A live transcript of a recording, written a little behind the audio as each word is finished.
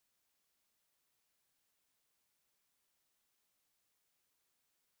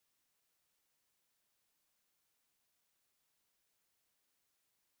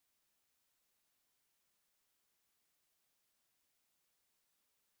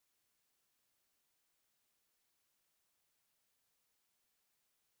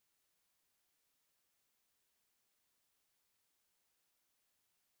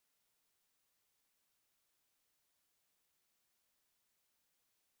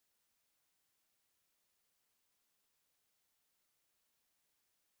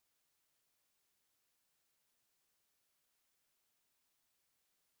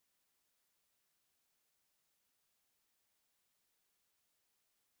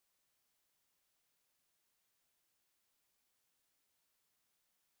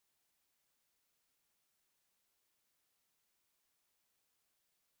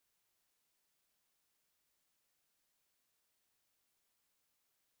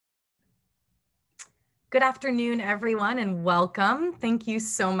Good afternoon, everyone, and welcome. Thank you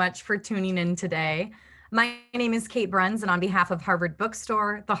so much for tuning in today. My name is Kate Bruns, and on behalf of Harvard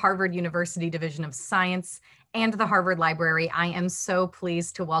Bookstore, the Harvard University Division of Science, and the Harvard Library, I am so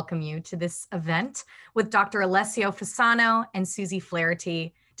pleased to welcome you to this event with Dr. Alessio Fasano and Susie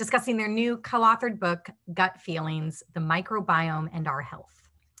Flaherty, discussing their new co-authored book, Gut Feelings, The Microbiome and Our Health.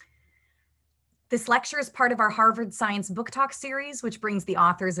 This lecture is part of our Harvard Science Book Talk series, which brings the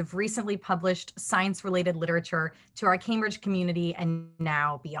authors of recently published science-related literature to our Cambridge community and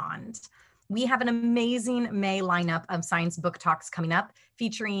now beyond. We have an amazing May lineup of science book talks coming up,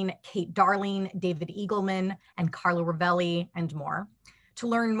 featuring Kate Darling, David Eagleman, and Carlo Ravelli, and more. To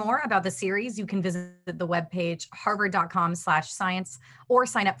learn more about the series, you can visit the webpage harvard.com/science or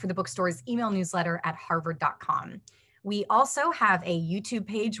sign up for the bookstore's email newsletter at harvard.com. We also have a YouTube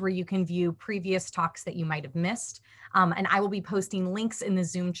page where you can view previous talks that you might have missed, and I will be posting links in the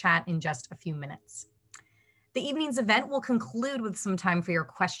Zoom chat in just a few minutes. The evening's event will conclude with some time for your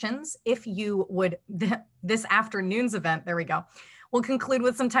questions. If you would, this afternoon's event, there we go, will conclude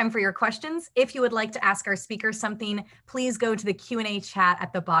with some time for your questions. If you would like to ask our speakers something, please go to the Q&A chat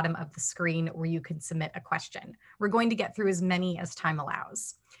at the bottom of the screen where you can submit a question. We're going to get through as many as time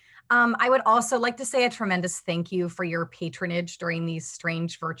allows. I would also like to say a tremendous thank you for your patronage during these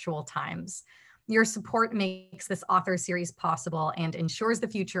strange virtual times. Your support makes this author series possible and ensures the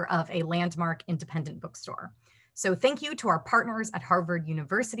future of a landmark independent bookstore. So thank you to our partners at Harvard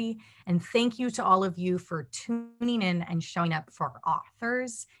University, and thank you to all of you for tuning in and showing up for our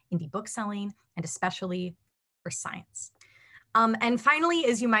authors, indie bookselling, and especially for science. And finally,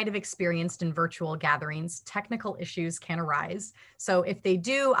 as you might have experienced in virtual gatherings, technical issues can arise. So if they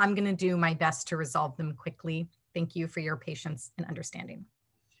do, I'm going to do my best to resolve them quickly. Thank you for your patience and understanding.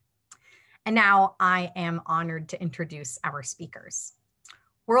 And now I am honored to introduce our speakers.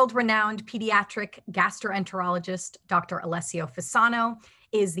 World-renowned pediatric gastroenterologist, Dr. Alessio Fasano,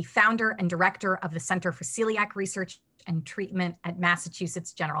 is the founder and director of the Center for Celiac Research and Treatment at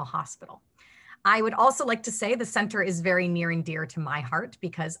Massachusetts General Hospital. I would also like to say the center is very near and dear to my heart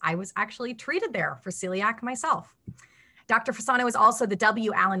because I was actually treated there for celiac myself. Dr. Fasano is also the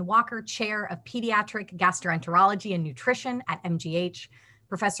W. Allan Walker Chair of Pediatric Gastroenterology and Nutrition at MGH,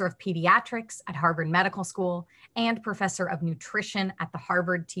 Professor of Pediatrics at Harvard Medical School, and Professor of Nutrition at the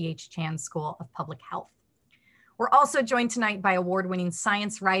Harvard T.H. Chan School of Public Health. We're also joined tonight by award-winning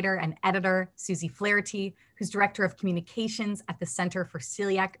science writer and editor, Susie Flaherty, who's Director of Communications at the Center for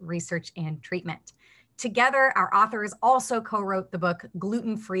Celiac Research and Treatment. Together, our authors also co-wrote the book,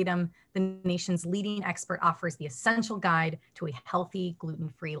 Gluten Freedom, the nation's leading expert offers the essential guide to a healthy,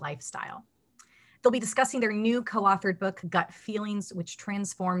 gluten-free lifestyle. They'll be discussing their new co-authored book, Gut Feelings, which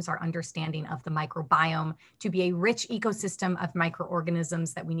transforms our understanding of the microbiome to be a rich ecosystem of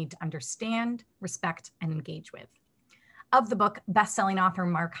microorganisms that we need to understand, respect, and engage with. Of the book, best-selling author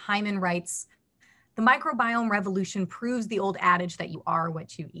Mark Hyman writes, "The microbiome revolution proves the old adage that you are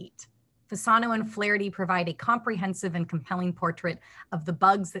what you eat." Fasano and Flaherty provide a comprehensive and compelling portrait of the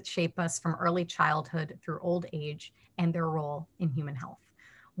bugs that shape us from early childhood through old age and their role in human health.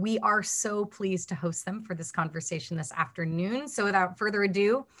 We are so pleased to host them for this conversation this afternoon. So without further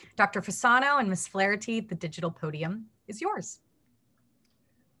ado, Dr. Fasano and Ms. Flaherty, the digital podium is yours.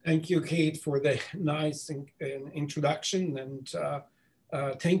 Thank you, Kate, for the nice introduction. And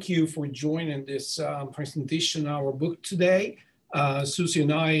thank you for joining this presentation of our book today. Susie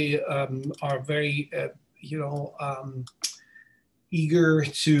and I are very, eager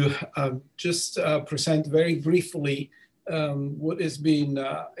to just present very briefly what has been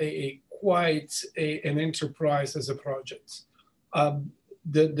quite an enterprise as a project.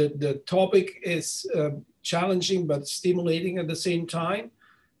 The topic is challenging but stimulating at the same time.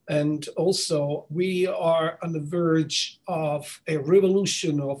 And also we are on the verge of a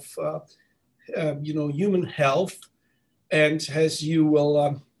revolution of human health. And as you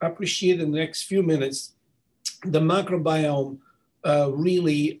will appreciate in the next few minutes, the microbiome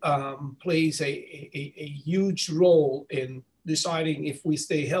really plays a huge role in deciding if we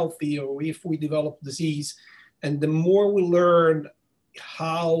stay healthy or if we develop disease. And the more we learn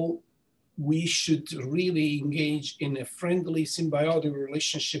how we should really engage in a friendly symbiotic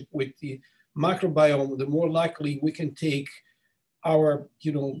relationship with the microbiome, the more likely we can take our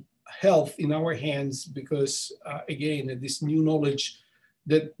health in our hands, because again, this new knowledge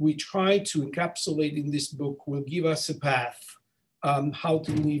that we try to encapsulate in this book will give us a path how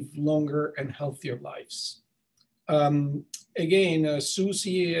to live longer and healthier lives. Again,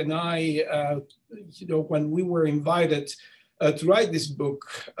 Susie and I, when we were invited to write this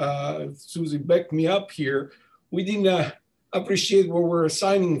book, Susie backed me up here. We didn't appreciate what we're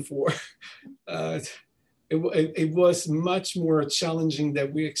signing for. it was much more challenging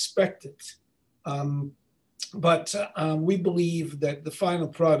than we expected. But we believe that the final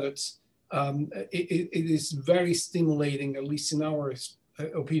product, it is very stimulating, at least in our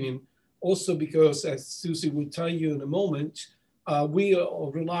opinion. Also because, as Susie will tell you in a moment, we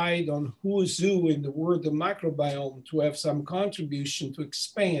relied on who's who in the world of microbiome to have some contribution to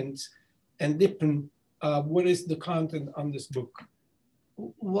expand and deepen what is the content on this book.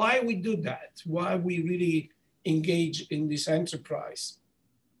 Why we do that? Why we really engage in this enterprise?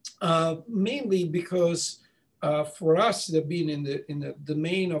 Mainly because for us that have been in the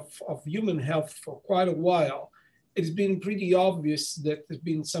domain of human health for quite a while, it's been pretty obvious that there's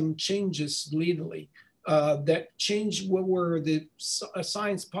been some changes lately that change what were the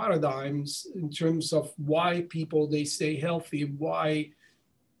science paradigms in terms of why people, they stay healthy, why,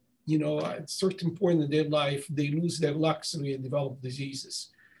 you know, at a certain point in their life, they lose their luxury and develop diseases.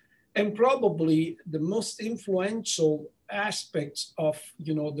 And probably the most influential aspects of,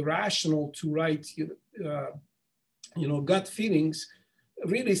 you know, the rationale to write, gut feelings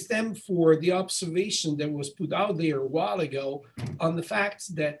really stem for the observation that was put out there a while ago on the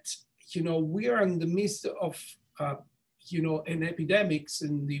fact that, you know, we are in the midst of, an epidemics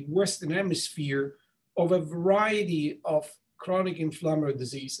in the Western Hemisphere of a variety of chronic inflammatory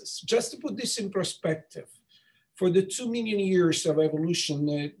diseases. Just to put this in perspective, for the 2 million years of evolution,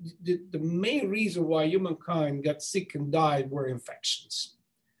 the main reason why humankind got sick and died were infections.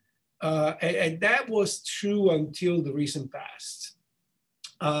 And that was true until the recent past.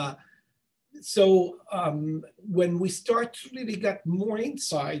 When we start to really get more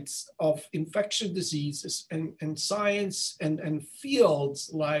insights of infectious diseases and science and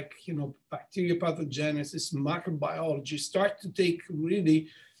fields like, you know, bacterial pathogenesis, microbiology start to take really,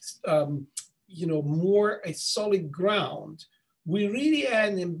 more a solid ground, we really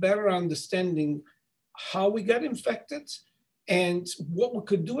had a better understanding how we got infected and what we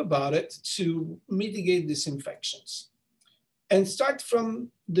could do about it to mitigate these infections. And start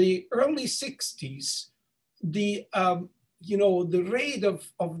from the early 60s, the rate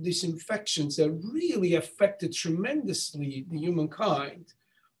of these infections that really affected tremendously the humankind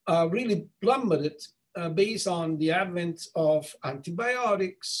really plummeted based on the advent of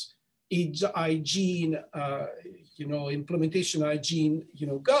antibiotics, hygiene, implementation of hygiene,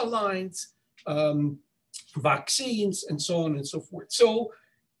 guidelines, vaccines, and so on and so forth. So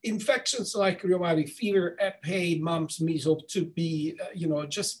infections like rheumatic fever, Hep, mumps, measles, 2B,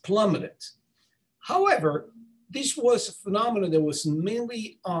 just plummeted. However, this was a phenomenon that was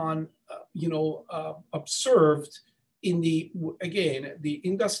mainly observed in the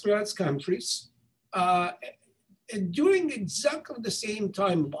industrialized countries during exactly the same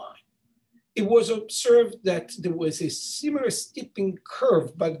timeline. It was observed that there was a similar steeping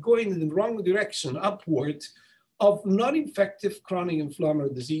curve, but going in the wrong direction, upward, of non-infective chronic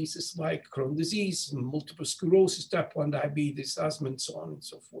inflammatory diseases like Crohn's disease, multiple sclerosis, type 1 diabetes, asthma, and so on and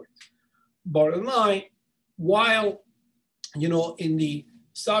so forth. Bottom line, while, in the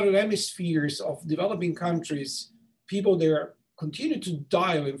southern hemispheres of developing countries, people there continue to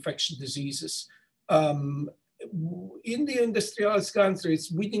die of infectious diseases. In the industrialized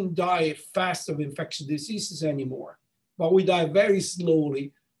countries, we didn't die fast of infectious diseases anymore, but we die very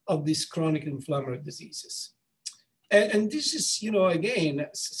slowly of these chronic inflammatory diseases. And this is, again,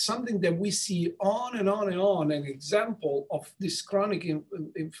 something that we see on and on and on, an example of this chronic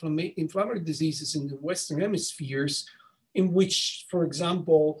inflammatory diseases in the Western hemispheres, in which, for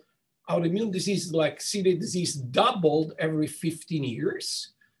example, autoimmune diseases like celiac disease doubled every 15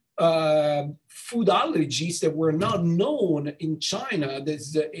 years. Food allergies that were not known in China,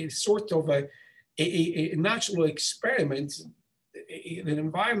 there's a sort of a natural experiment, an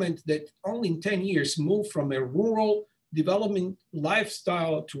environment that only in 10 years moved from a rural development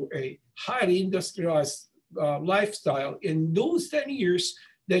lifestyle to a highly industrialized lifestyle. In those 10 years,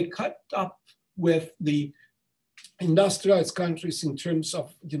 they caught up with the industrialized countries in terms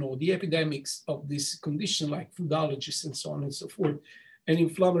of, the epidemics of this condition like food allergies and so on and so forth. And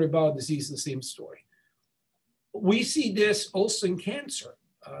inflammatory bowel disease, the same story. We see this also in cancer.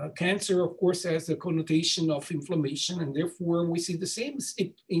 Cancer, of course, has a connotation of inflammation, and therefore we see the same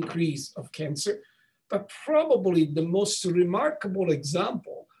steep increase of cancer. But probably the most remarkable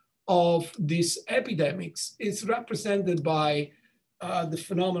example of these epidemics is represented by the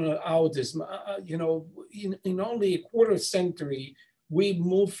phenomenon of autism. In only a quarter century, we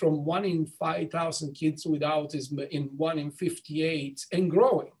moved from 1 in 5,000 kids with autism in 1 in 58 and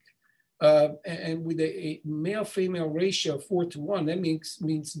growing. And with a male-female ratio of 4 to 1, that means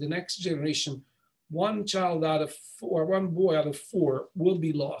the next generation one child out of four, one boy out of four will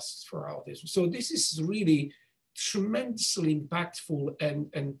be lost for autism. So this is really tremendously impactful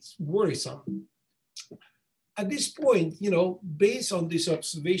and worrisome. At this point, based on this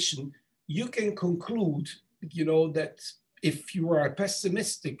observation, you can conclude, that if you are a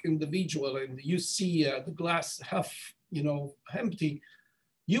pessimistic individual and you see the glass half, empty,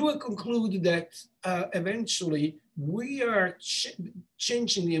 you will conclude that eventually we are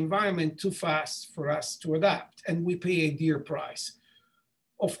changing the environment too fast for us to adapt, and we pay a dear price.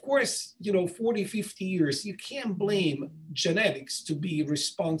 Of course, 40, 50 years, you can't blame genetics to be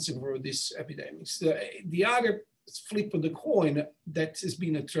responsible for these epidemics. The other flip of the coin that has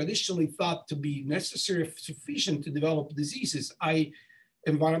been traditionally thought to be necessary or sufficient to develop diseases, i.e.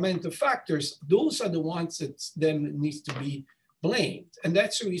 environmental factors, those are the ones that then needs to be blamed. And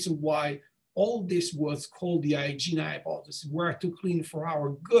that's the reason why all this was called the hygiene hypothesis. We're too clean for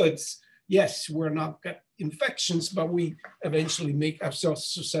our goods. Yes, we're not got infections, but we eventually make ourselves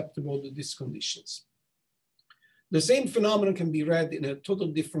susceptible to these conditions. The same phenomenon can be read in a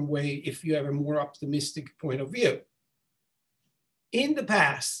totally different way if you have a more optimistic point of view. In the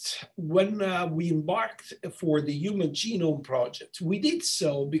past, when we embarked for the Human Genome Project, we did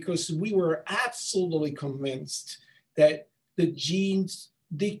so because we were absolutely convinced that the genes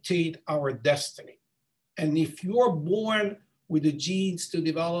dictate our destiny. And if you're born with the genes to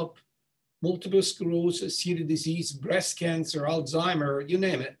develop multiple sclerosis, celiac disease, breast cancer, Alzheimer, you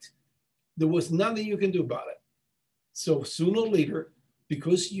name it, there was nothing you can do about it. So sooner or later,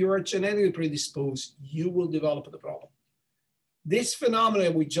 because you're genetically predisposed, you will develop the problem. This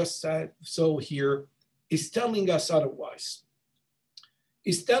phenomenon we just saw here is telling us otherwise.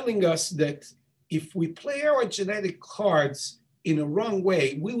 It's telling us that if we play our genetic cards in a wrong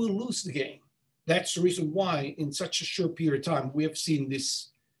way, we will lose the game. That's the reason why in such a short period of time, we have seen this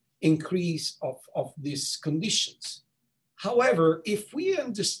increase of these conditions. However, if we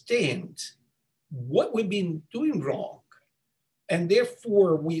understand what we've been doing wrong, and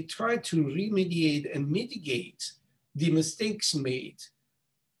therefore we try to remediate and mitigate the mistakes made,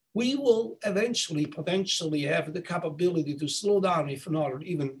 we will eventually potentially have the capability to slow down, if not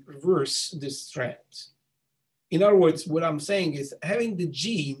even reverse this trend. In other words, what I'm saying is having the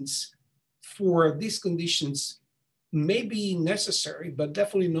genes for these conditions may be necessary, but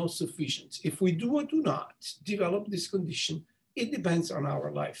definitely not sufficient. If we do or do not develop this condition, it depends on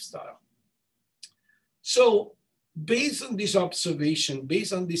our lifestyle. So based on this observation,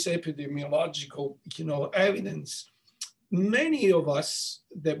 based on this epidemiological evidence, many of us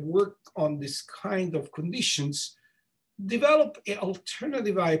that work on this kind of conditions develop an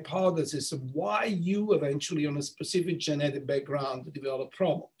alternative hypothesis of why you eventually on a specific genetic background develop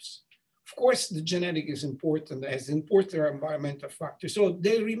problems. Of course, the genetic is important, as important environmental factors. So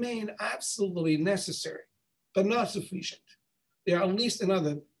they remain absolutely necessary, but not sufficient. There are at least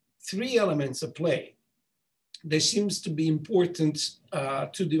another 3 elements at play that seems to be important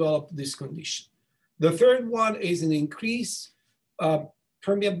to develop this condition. The third one is an increased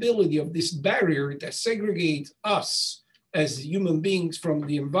permeability of this barrier that segregates us as human beings from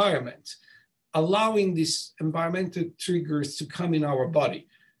the environment, allowing these environmental triggers to come in our body.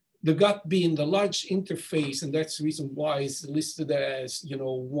 The gut being the large interface, and that's the reason why it's listed as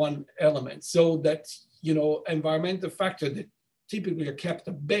one element. So that environmental factors that typically are kept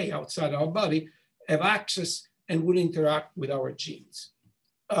at bay outside our body have access and will interact with our genes.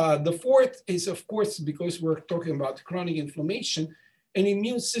 The fourth is, of course, because we're talking about chronic inflammation, an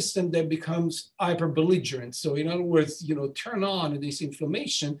immune system that becomes hyperbelligerent. So in other words, turn on this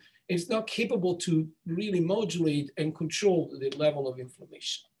inflammation, it's not capable to really modulate and control the level of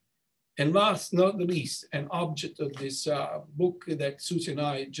inflammation. And last, not the least, an object of this book that Susie and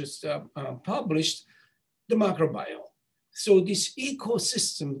I just published, the microbiome. So this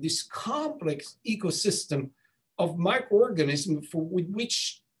ecosystem, this complex ecosystem of microorganisms with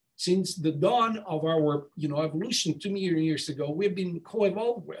which, since the dawn of our evolution 2 million years ago, we've been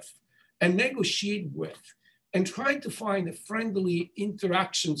co-evolved with and negotiate with and trying to find a friendly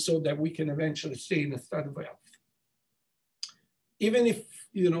interaction so that we can eventually stay in a state of health. Even if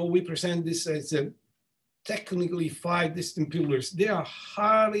we present this as a technically 5 distant pillars, they are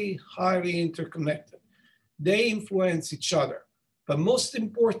highly, highly interconnected. They influence each other. But most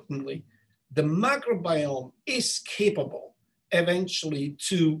importantly, the microbiome is capable eventually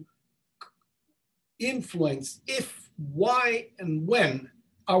to influence if, why, and when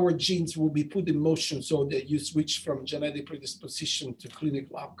our genes will be put in motion so that you switch from genetic predisposition to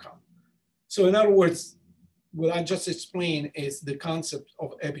clinical outcome. So in other words, what I just explained is the concept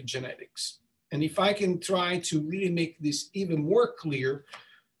of epigenetics. And if I can try to really make this even more clear,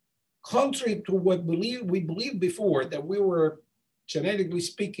 Contrary to what we believed before, that we were, genetically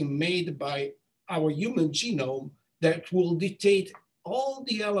speaking, made by our human genome that will dictate all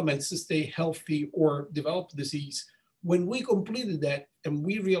the elements to stay healthy or develop disease. When we completed that and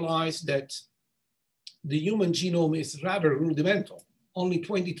we realized that the human genome is rather rudimental, only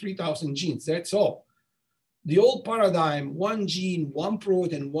 23,000 genes, that's all. The old paradigm, one gene, one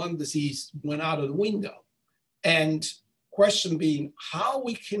protein, one disease, went out of the window. And question being, how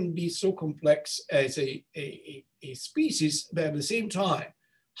we can be so complex as a species, but at the same time,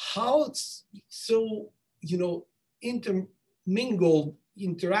 how it's so, intermingled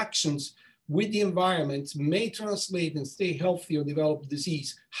interactions with the environment may translate and stay healthy or develop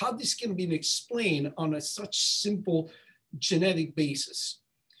disease, how this can be explained on a such simple genetic basis.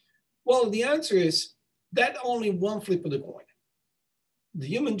 Well, the answer is that only one flip of the coin. The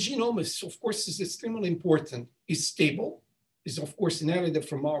human genome is, of course, is extremely important, is stable, is of course inherited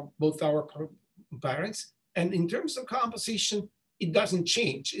from both our parents. And in terms of composition, it doesn't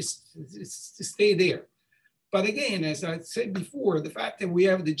change, it's to stay there. But again, as I said before, the fact that we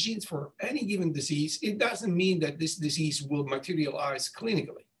have the genes for any given disease, it doesn't mean that this disease will materialize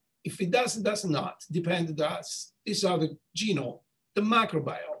clinically. If it does, it does not depend on us. This other genome, the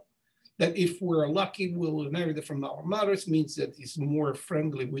microbiome, that if we're lucky, we'll inherit it from our mothers, means that it's more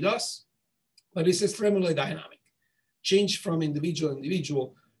friendly with us, but it's extremely dynamic. Change from individual to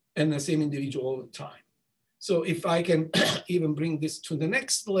individual and the same individual all the time. So if I can even bring this to the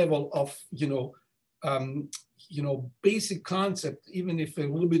next level of, basic concept, even if a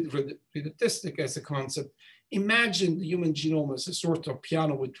little bit reductistic as a concept, imagine the human genome as a sort of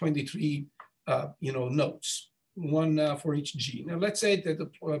piano with 23, notes, one for each gene. Now let's say that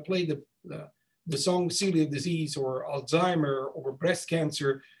I play the song celiac disease or Alzheimer or breast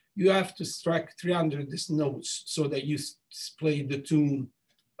cancer, you have to strike 300 these notes so that you play the tune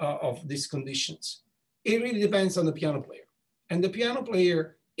of these conditions. It really depends on the piano player. And the piano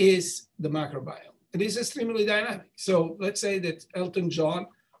player is the microbiome. It is extremely dynamic. So let's say that Elton John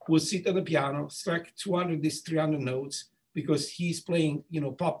will sit at the piano, strike 200 these 300 notes because he's playing,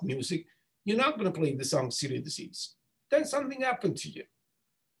 pop music. You're not going to play the song celiac disease. Then something happened to you.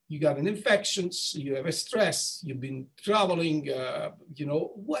 You got an infection, you have a stress, you've been traveling,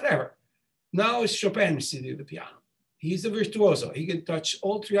 whatever. Now it's Chopin sitting at the piano. He's a virtuoso. He can touch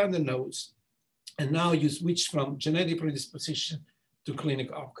all 300 notes. And now you switch from genetic predisposition to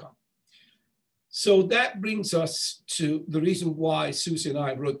clinical outcome. So that brings us to the reason why Susie and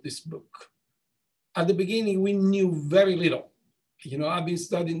I wrote this book. At the beginning, we knew very little. I've been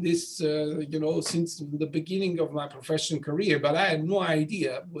studying this, since the beginning of my professional career, but I had no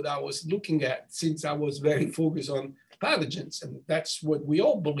idea what I was looking at since I was very focused on pathogens. And that's what we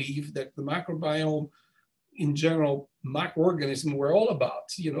all believe, that the microbiome, in general, microorganisms were all about,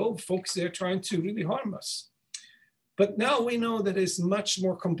 folks, they're trying to really harm us. But now we know that it's much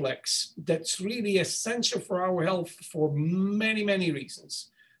more complex. That's really essential for our health for many, many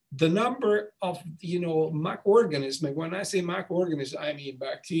reasons. The number of, microorganisms, when I say microorganisms, I mean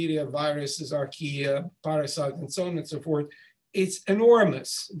bacteria, viruses, archaea, parasites, and so on and so forth. It's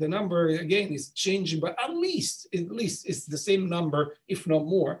enormous. The number, again, is changing, but at least it's the same number, if not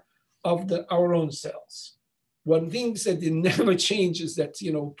more, of our own cells. One thing that it never changes that,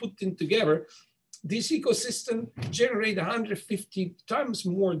 putting together, this ecosystem generates 150 times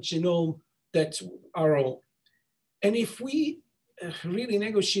more genome than our own. And if we really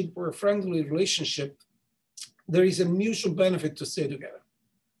negotiate for a friendly relationship, there is a mutual benefit to stay together.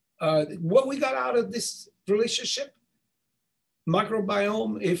 What we got out of this relationship,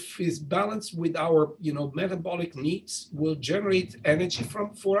 microbiome, if it's balanced with our metabolic needs, will generate energy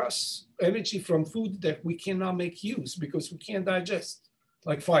for us, energy from food that we cannot make use because we can't digest,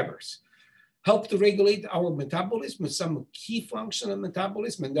 like fibers. Help to regulate our metabolism, some key function of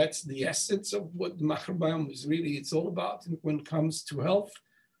metabolism, and that's the essence of what the microbiome is really, it's all about when it comes to health.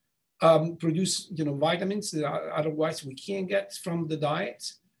 Produce, vitamins that otherwise we can't get from the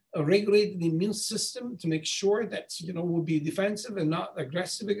diet. Regulate the immune system to make sure that, we'll be defensive and not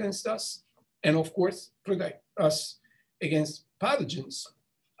aggressive against us. And of course, protect us against pathogens.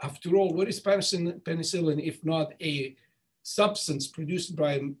 After all, what is penicillin if not a substance produced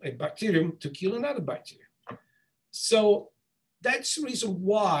by a bacterium to kill another bacterium? So that's the reason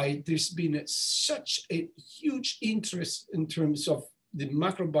why there's been such a huge interest in terms of the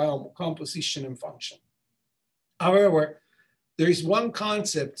microbiome composition and function. However, there is one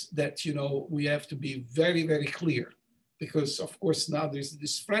concept that, we have to be very, very clear, because of course now there's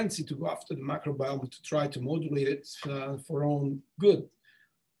this frenzy to go after the microbiome to try to modulate it for our own good.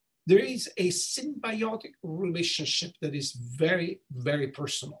 There is a symbiotic relationship that is very, very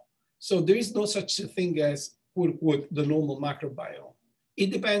personal. So there is no such a thing as, quote unquote, the normal microbiome.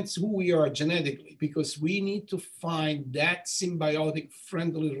 It depends who we are genetically, because we need to find that symbiotic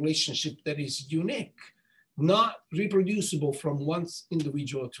friendly relationship that is unique, not reproducible from one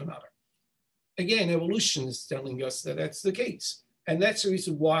individual to another. Again, evolution is telling us that that's the case. And that's the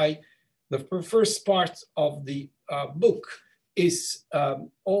reason why the first part of the book is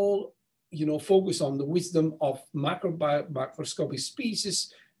all focused on the wisdom of microscopic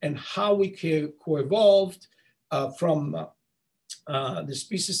species and how we co-evolved from the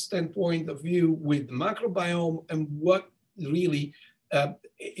species standpoint of view with the microbiome, and what really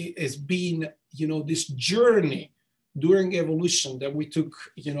has been, this journey during evolution that we took,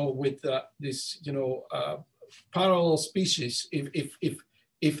 with this, parallel species,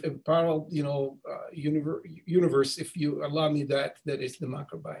 if a parallel, universe, if you allow me that is the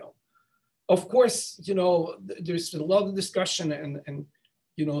microbiome. Of course, there's a lot of discussion, and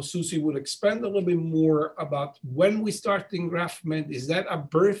Susie will expand a little bit more about when we start engraftment. Is that a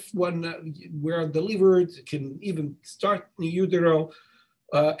birth when we are delivered? Can even start in utero?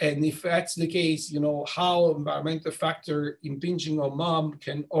 And if that's the case, how environmental factor impinging on mom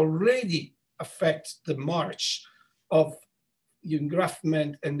can already affect the march of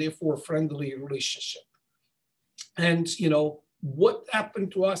engraftment and therefore friendly relationship. And, what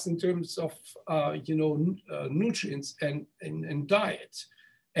happened to us in terms of, nutrients and diet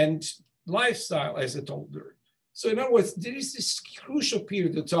and lifestyle as a toddler. So in other words, there is this crucial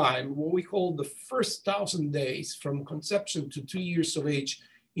period of time, what we call the first 1,000 days from conception to 2 years of age,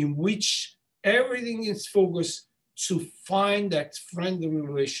 in which everything is focused to find that friendly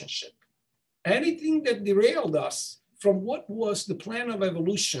relationship. Anything that derailed us from what was the plan of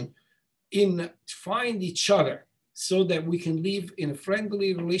evolution in to find each other so that we can live in a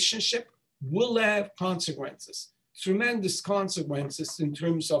friendly relationship will have consequences. Tremendous consequences in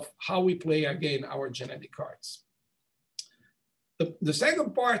terms of how we play, again, our genetic cards. The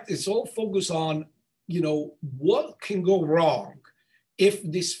second part is all focused on, what can go wrong if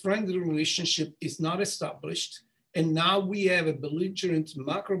this friendly relationship is not established, and now we have a belligerent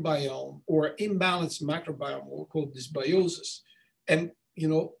microbiome or imbalanced microbiome, or called dysbiosis. And,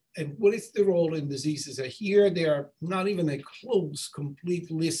 and what is the role in diseases? Here, there are not even a close, complete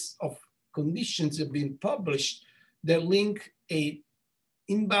list of conditions that have been published that link a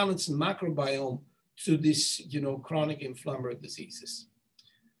imbalanced microbiome to this, chronic inflammatory diseases.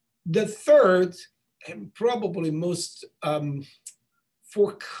 The third, and probably most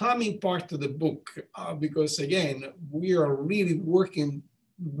forthcoming part of the book, because again, we are really working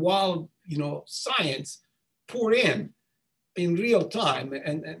while, science pour in real time.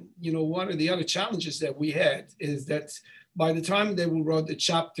 And one of the other challenges that we had is that by the time that we wrote the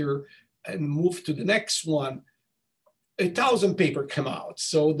chapter and moved to the next one, 1,000 papers come out.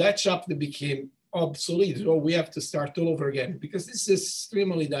 So that chapter became obsolete. So we have to start all over again, because this is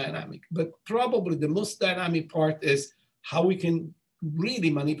extremely dynamic. But probably the most dynamic part is how we can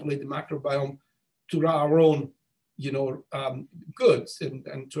really manipulate the microbiome to our own, goods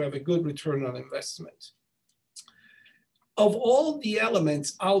and to have a good return on investment. Of all the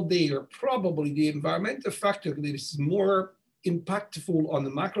elements out there, probably the environmental factor that is more impactful on the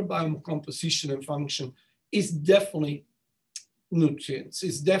microbiome composition and function is definitely nutrients,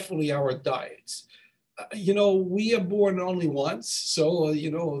 is definitely our diets. We are born only once. So,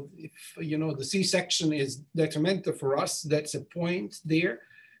 if, the C-section is detrimental for us, that's a point there.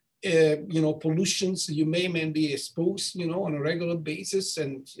 Pollutions, you may be exposed, on a regular basis,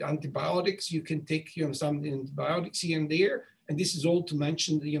 and antibiotics, you can take, some antibiotics here and there. And this is all to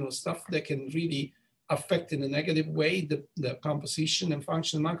mention, stuff that can really affect in a negative way the composition and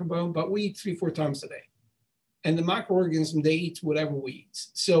function of the microbiome, but we eat 3-4 times a day. And the microorganisms, they eat whatever we eat.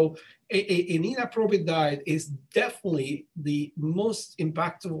 So an inappropriate diet is definitely the most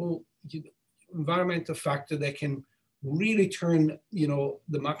impactful environmental factor that can really turn, the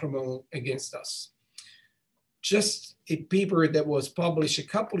microbiome against us. Just a paper that was published a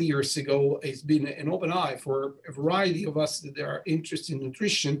couple of years ago has been an open eye for a variety of us that are interested in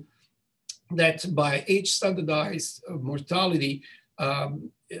nutrition, that by age standardized mortality,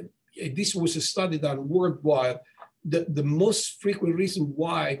 this was a study done worldwide. The most frequent reason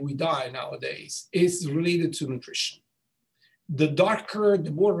why we die nowadays is related to nutrition. The darker,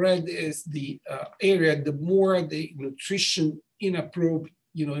 the more red is the area, the more the nutrition inappropriate,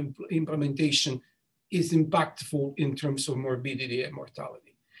 implementation is impactful in terms of morbidity and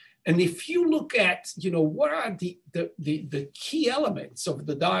mortality. And if you look at, what are the key elements of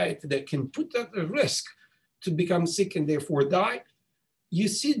the diet that can put at risk to become sick and therefore die, you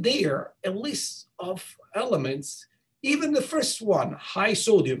see there a list of elements. Even the first one, high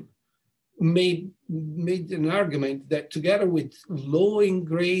sodium, made an argument that together with low in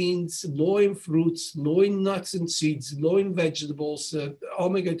grains, low in fruits, low in nuts and seeds, low in vegetables,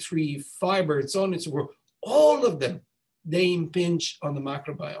 omega-3, fiber, and so on and so forth, all of them, they impinge on the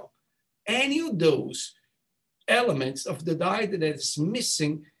microbiome. Any of those elements of the diet that is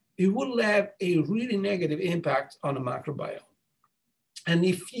missing, it will have a really negative impact on the microbiome. And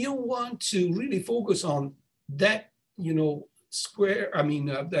if you want to really focus on that,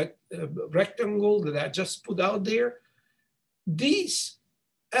 that rectangle that I just put out there, these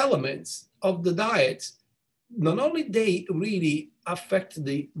elements of the diet, not only they really affect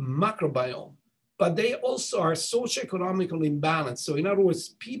the microbiome, but they also are socioeconomically imbalanced. So in other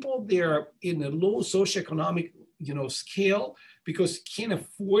words, people that are in a low socioeconomic scale because can't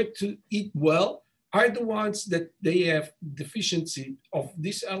afford to eat well are the ones that they have deficiency of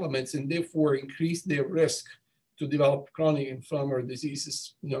these elements and therefore increase their risk to develop chronic inflammatory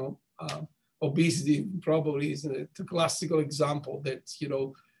diseases. Obesity probably is a classical example that,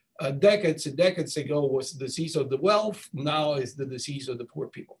 decades and decades ago was the disease of the wealth, now is the disease of the poor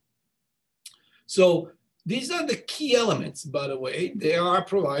people. So these are the key elements, by the way. They are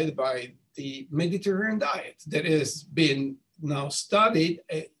provided by the Mediterranean diet that has been now studied,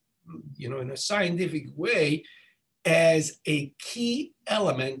 in a scientific way as a key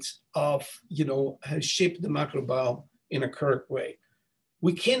element of, has shaped the microbiome in a correct way.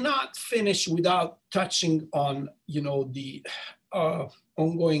 We cannot finish without touching on, the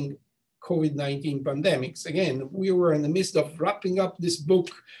ongoing COVID-19 pandemics. Again, we were in the midst of wrapping up this book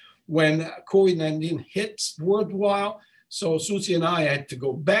when COVID-19 hits worldwide. So Susie and I had to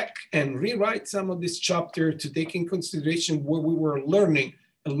go back and rewrite some of this chapter to take in consideration what we were learning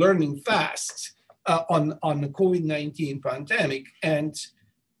and learning fast on the COVID-19 pandemic. And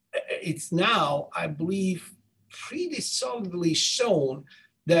it's now, I believe, pretty solidly shown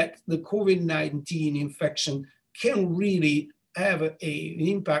that the COVID-19 infection can really have an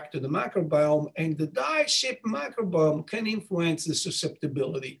impact on the microbiome, and the diet-shaped microbiome can influence the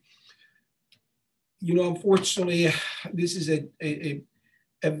susceptibility. Unfortunately, this is a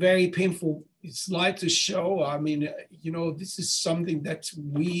very painful slide to show. I mean, this is something that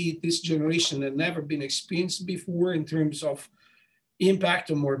this generation, had never been experienced before in terms of impact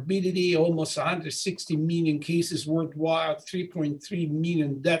on morbidity, almost 160 million cases worldwide, 3.3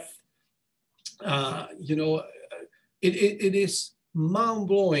 million deaths. It is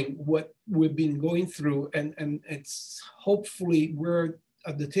mind-blowing what we've been going through, and it's hopefully we're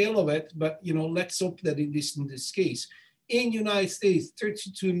at the tail of it, but let's hope that it is in this case. In the United States,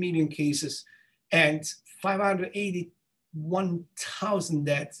 32 million cases and 581,000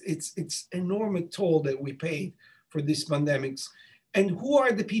 deaths. It's enormous toll that we paid for these pandemics. And who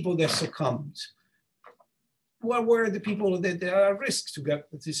are the people that succumbed? What were the people that are at risk to get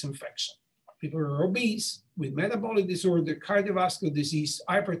this infection? People who are obese, with metabolic disorder, cardiovascular disease,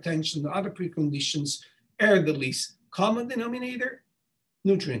 hypertension, other preconditions, elderly. Common denominator,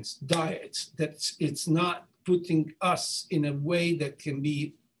 nutrients, diets. It's not putting us in a way that can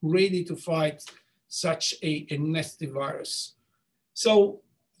be ready to fight such a nasty virus. So,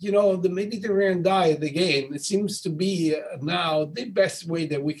 the Mediterranean diet, again, it seems to be now the best way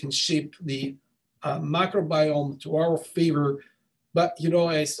that we can shape the microbiome to our favor. But,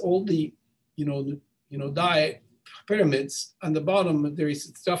 as all the, diet pyramids, on the bottom, there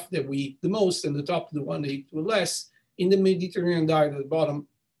is stuff that we eat the most, and the top, the one that eat the less. In the Mediterranean diet, at the bottom,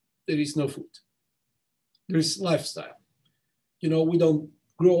 there is no food. There is lifestyle. We don't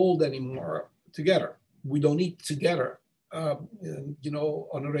grow old anymore together. We don't eat together,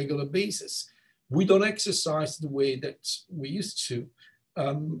 on a regular basis. We don't exercise the way that we used to.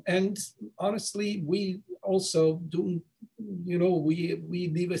 And honestly, we also do,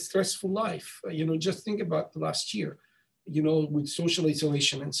 we live a stressful life. Just think about the last year, with social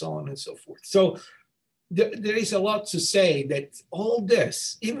isolation and so on and so forth. So there is a lot to say that all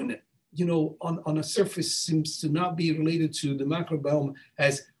this, even, on a surface seems to not be related to the microbiome,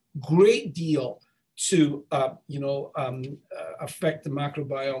 has great deal to, affect the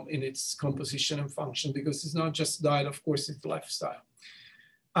microbiome in its composition and function, because it's not just diet, of course, it's lifestyle.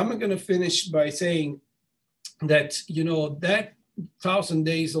 I'm going to finish by saying that, that 1,000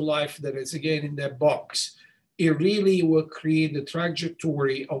 days of life that is again in that box, it really will create the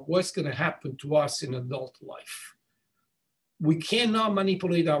trajectory of what's going to happen to us in adult life. We cannot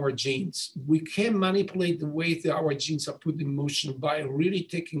manipulate our genes. We can manipulate the way that our genes are put in motion by really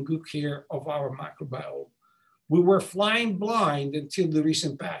taking good care of our microbiome. We were flying blind until the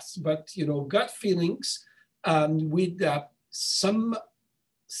recent past, but gut feelings with some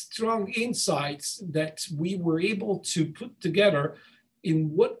strong insights that we were able to put together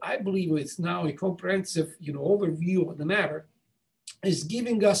in what I believe is now a comprehensive, overview of the matter, is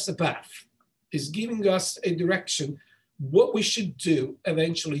giving us a path, is giving us a direction, what we should do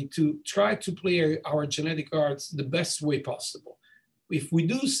eventually to try to play our genetic cards the best way possible. If we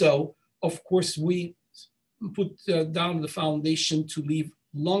do so, of course, we put down the foundation to live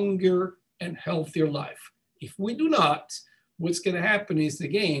longer and healthier life. If we do not, what's going to happen is,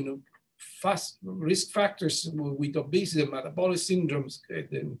 again, fast risk factors with obesity, metabolic syndromes,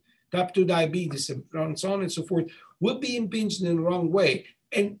 type 2 diabetes, and so on and so forth, will be impinged in the wrong way.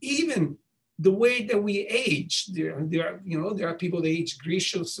 And even the way that we age, there are people that age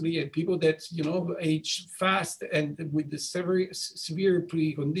graciously and people that, age fast and with the severe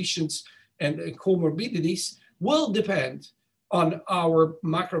preconditions and comorbidities will depend on our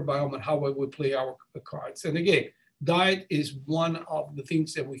microbiome and how we will play our cards. And again, diet is one of the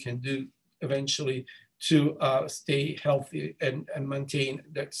things that we can do eventually to stay healthy and maintain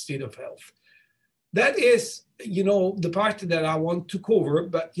that state of health. That is, the part that I want to cover,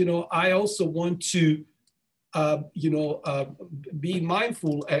 but, I also want to, be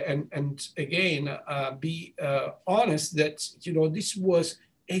mindful and again, be honest that, this was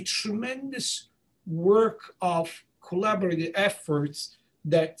a tremendous work of collaborative efforts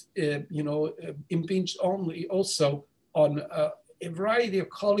that, impinged only also on a variety of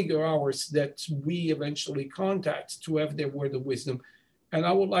colleagues of ours that we eventually contact to have their word of wisdom. And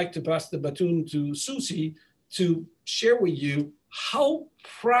I would like to pass the baton to Susie to share with you how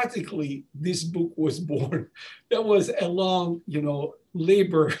practically this book was born. That was a long,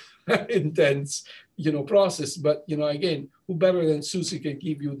 labor intense, process. But, again, who better than Susie can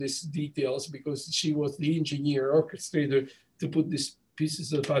give you these details because she was the engineer, orchestrator to put these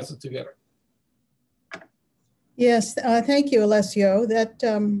pieces of the puzzle together. Yes, thank you, Alessio. That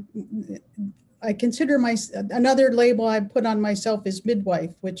I consider another label I put on myself is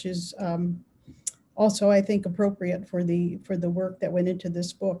midwife, which is also, I think, appropriate for the work that went into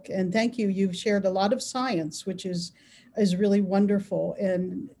this book. And thank you. You've shared a lot of science, which is really wonderful.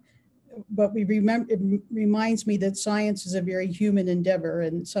 But it reminds me that science is a very human endeavor,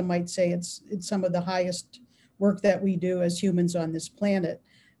 and some might say it's some of the highest work that we do as humans on this planet.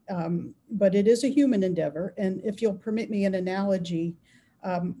 But it is a human endeavor. And if you'll permit me an analogy,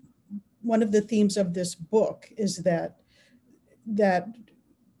 one of the themes of this book is that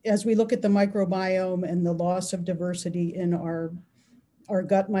as we look at the microbiome and the loss of diversity in our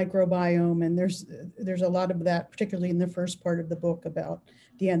gut microbiome, and there's a lot of that, particularly in the first part of the book, about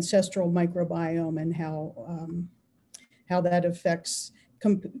the ancestral microbiome and how that affects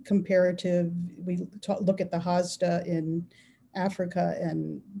comparative. We look at the Hasta in Africa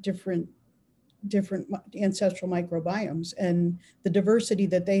and different ancestral microbiomes, and the diversity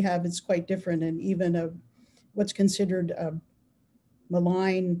that they have is quite different. And even what's considered a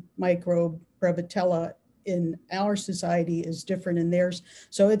malign microbe, Prevotella, in our society is different in theirs.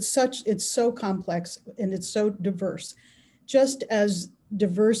 So it's so complex and it's so diverse. Just as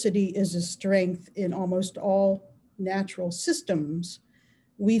diversity is a strength in almost all natural systems,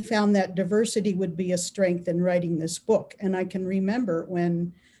 we found that diversity would be a strength in writing this book. And I can remember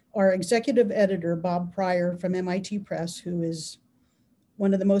when our executive editor, Bob Pryor from MIT Press, who is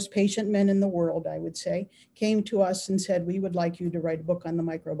one of the most patient men in the world, I would say, came to us and said, we would like you to write a book on the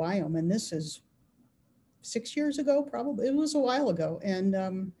microbiome. And this is 6 years ago, probably. It was a while ago.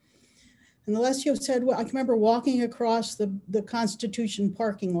 And Alessio said, well, I can remember walking across the Constitution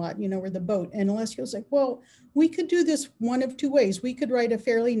parking lot, where the boat, and Alessio was like, well, we could do this one of two ways. We could write a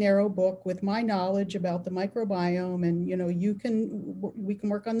fairly narrow book with my knowledge about the microbiome, and, we can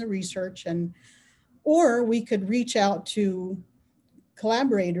work on the research, or we could reach out to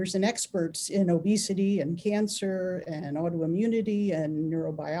collaborators and experts in obesity and cancer and autoimmunity and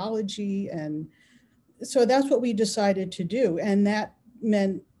neurobiology. And so that's what we decided to do. And that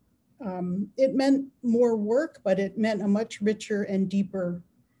meant, it meant more work, but it meant a much richer and deeper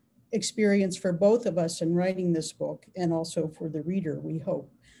experience for both of us in writing this book, and also for the reader, we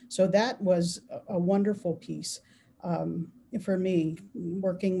hope. So that was a wonderful piece for me,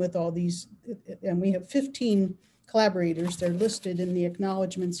 working with all these, and we have 15 collaborators. They're listed in the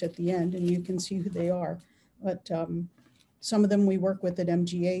acknowledgements at the end, and you can see who they are. But some of them we work with at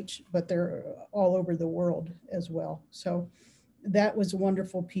MGH, but they're all over the world as well. So that was a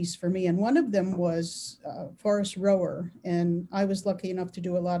wonderful piece for me. And one of them was Forrest Rower. And I was lucky enough to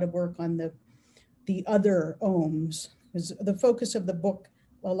do a lot of work on the other omes, because the focus of the book,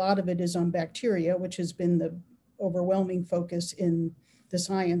 a lot of it is on bacteria, which has been the overwhelming focus in the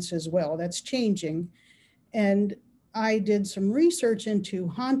science as well. That's changing. And I did some research into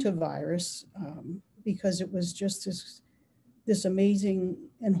hantavirus because it was just this this amazing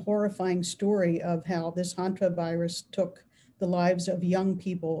and horrifying story of how this hantavirus took the lives of young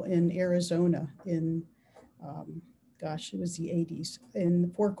people in Arizona in, gosh, it was the 80s, in the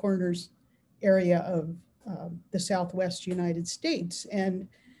Four Corners area of the Southwest United States. And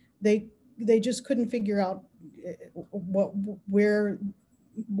they just couldn't figure out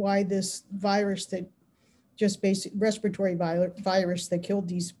why this virus that just basic respiratory virus that killed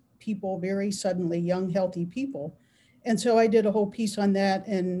these people very suddenly, young, healthy people. And so I did a whole piece on that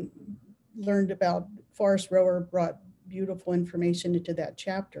and learned about Forrest Rower, brought beautiful information into that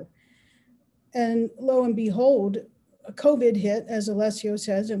chapter. And lo and behold, COVID hit, as Alessio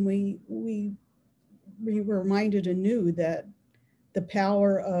says, and we were reminded anew that the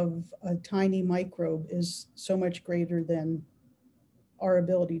power of a tiny microbe is so much greater than our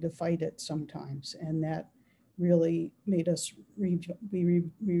ability to fight it sometimes. And that really made us, we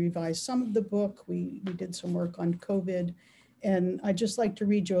revised some of the book. We did some work on COVID. And I'd just like to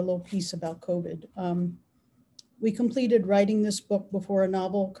read you a little piece about COVID. We completed writing this book before a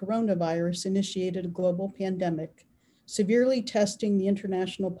novel coronavirus initiated a global pandemic, severely testing the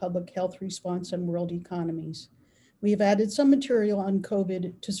international public health response and world economies. We have added some material on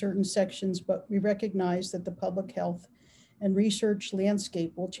COVID to certain sections, but we recognize that the public health and research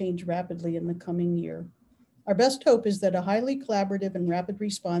landscape will change rapidly in the coming year. Our best hope is that a highly collaborative and rapid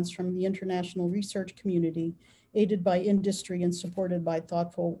response from the international research community, aided by industry and supported by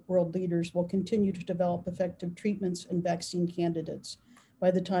thoughtful world leaders, will continue to develop effective treatments and vaccine candidates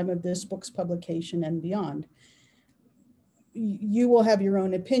by the time of this book's publication and beyond. You will have your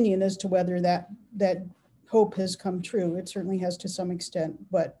own opinion as to whether that hope has come true. It certainly has to some extent,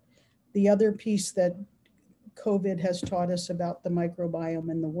 but the other piece that COVID has taught us about the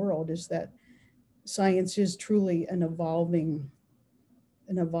microbiome in the world is that science is truly an evolving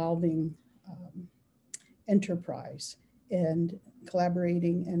enterprise, and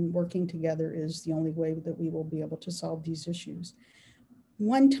collaborating and working together is the only way that we will be able to solve these issues.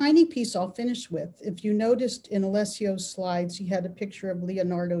 One tiny piece I'll finish with. If you noticed in Alessio's slides, he had a picture of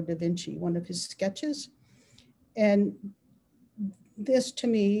Leonardo da Vinci, one of his sketches. And this, to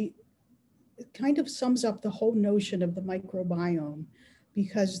me, kind of sums up the whole notion of the microbiome,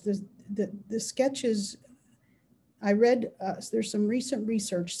 because the sketches I read, there's some recent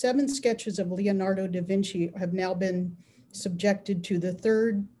research, 7 sketches of Leonardo da Vinci have now been subjected to the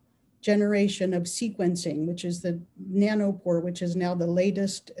 3rd generation of sequencing, which is the nanopore, which is now the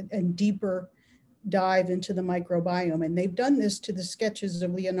latest and deeper dive into the microbiome. And they've done this to the sketches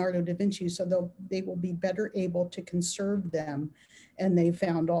of Leonardo da Vinci, so they will be better able to conserve them. And they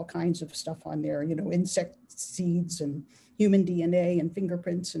found all kinds of stuff on there, you know, insect seeds and human DNA and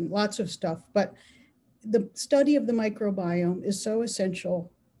fingerprints and lots of stuff. But the study of the microbiome is so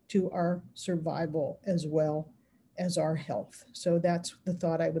essential to our survival as well as our health. So that's the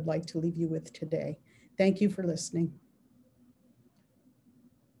thought I would like to leave you with today. Thank you for listening.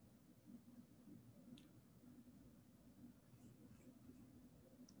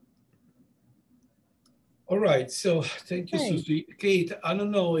 All right, so thank you, Susie. Kate, I don't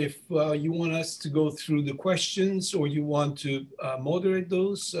know if you want us to go through the questions or you want to moderate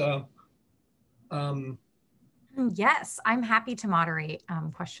those. Yes, I'm happy to moderate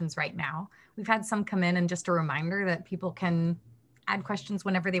questions right now. We've had some come in, and just a reminder that people can add questions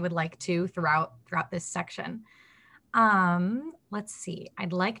whenever they would like to throughout this section. Let's see.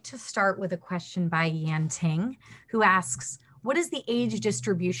 I'd like to start with a question by Yan Ting, who asks, what is the age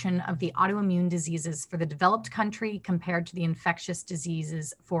distribution of the autoimmune diseases for the developed country compared to the infectious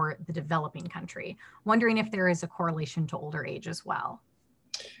diseases for the developing country? Wondering if there is a correlation to older age as well.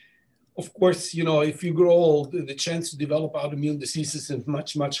 Of course, you know, if you grow old, the chance to develop autoimmune diseases is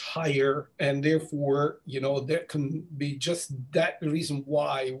much, much higher. And therefore, you know, there can be just that reason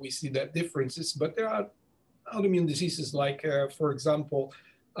why we see that differences. But there are autoimmune diseases like, for example,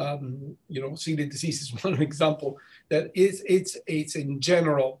 you know, celiac disease is one example that it's in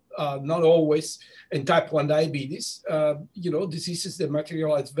general, not always, and type 1 diabetes, you know, diseases that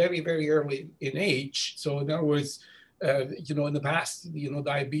materialize very, very early in age. So in other words, you know, in the past, you know,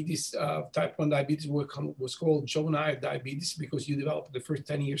 diabetes, type 1 diabetes was called juvenile diabetes because you developed the first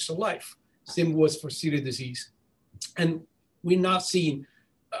 10 years of life. Same was for celiac disease. And we're not seeing,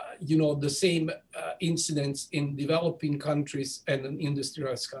 you know, the same incidence in developing countries and in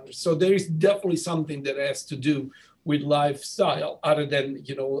industrialized countries. So there is definitely something that has to do with lifestyle other than,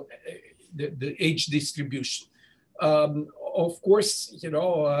 you know, the age distribution. Of course, you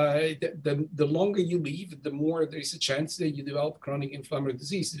know, the longer you live, the more there's a chance that you develop chronic inflammatory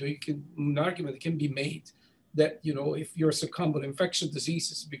disease. So an argument can be made that, you know, if you're succumbed to infectious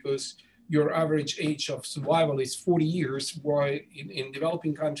diseases because your average age of survival is 40 years, while in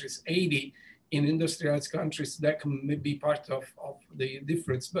developing countries, 80. In industrialized countries, that can be part of the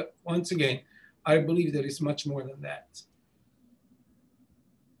difference. But once again, I believe there is much more than that.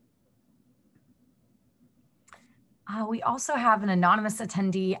 We also have an anonymous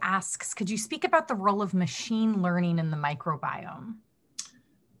attendee asks, could you speak about the role of machine learning in the microbiome?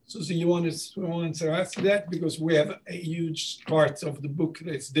 Susie, you want to answer that? Because we have a huge part of the book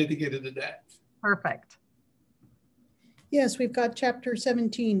that's dedicated to that. Perfect. Yes, we've got chapter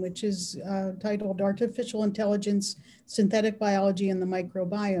 17, which is titled Artificial Intelligence, Synthetic Biology, and the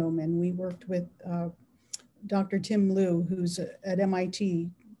Microbiome. And we worked with Dr. Tim Liu, who's at MIT,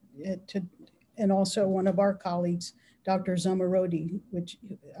 and also one of our colleagues, Dr. Zamarodi,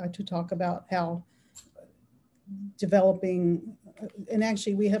 to talk about how developing, and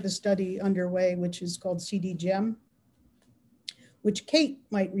actually we have a study underway, which is called CDGEM, which Kate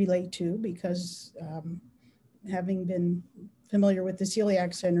might relate to because having been familiar with the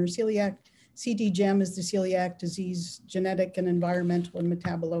Celiac Center, CDGEM is the Celiac Disease Genetic and Environmental and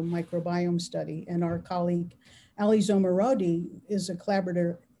Metabolome Microbiome Study. And our colleague, Ali Zomarodi, is a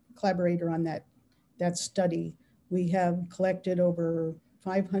collaborator on that study. We have collected over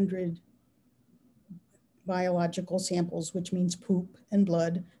 500 biological samples, which means poop and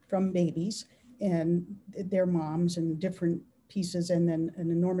blood from babies and their moms and different pieces, and then an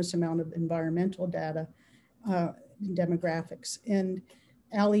enormous amount of environmental data, demographics. And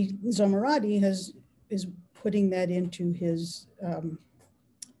Ali Zomarodi is putting that into his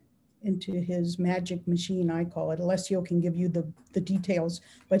magic machine, I call it. Alessio can give you the details,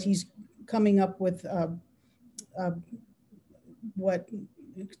 but he's coming up with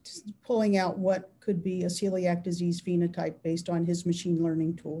pulling out what could be a celiac disease phenotype based on his machine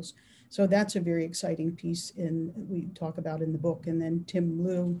learning tools. So that's a very exciting piece we talk about in the book. And then Tim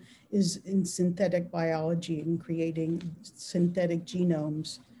Liu is in synthetic biology and creating synthetic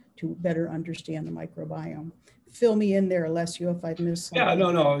genomes to better understand the microbiome. Fill me in there, Alessio, if I've missed something. Yeah,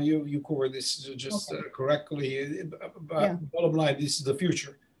 no, you covered this just correctly. But bottom line, this is the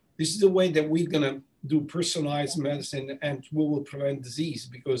future. This is the way that we're going to do personalized medicine, and we will prevent disease,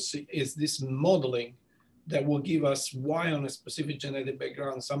 because it's this modeling that will give us why on a specific genetic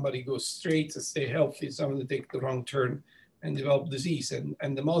background somebody goes straight to stay healthy, somebody take the wrong turn and develop disease.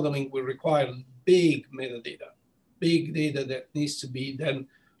 And the modeling will require big metadata, big data that needs to be then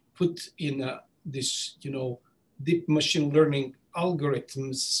put in this, deep machine learning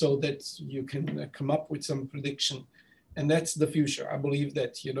algorithms so that you can come up with some prediction. And that's the future. I believe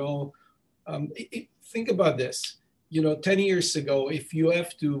that, think about this. 10 years ago, if you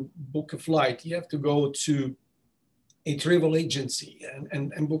have to book a flight, you have to go to a travel agency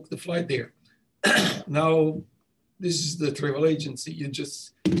and book the flight there. Now, this is the travel agency. You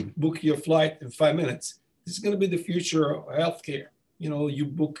just book your flight in 5 minutes. This is going to be the future of healthcare. You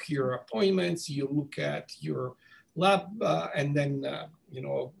book your appointments, you look at your lab, and then,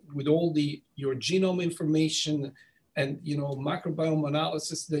 with all your genome information, and microbiome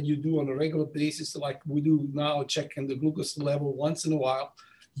analysis that you do on a regular basis, like we do now, checking the glucose level once in a while,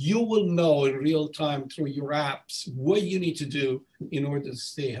 you will know in real time through your apps what you need to do in order to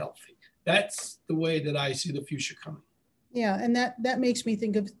stay healthy. That's the way that I see the future coming. Yeah, and that makes me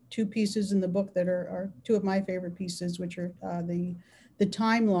think of two pieces in the book that are two of my favorite pieces, which are the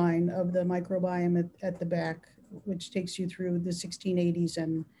timeline of the microbiome at the back, which takes you through the 1680s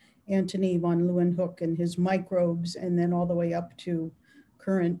and Antony von Leeuwenhoek and his microbes, and then all the way up to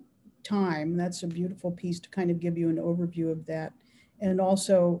current time. That's a beautiful piece to kind of give you an overview of that. And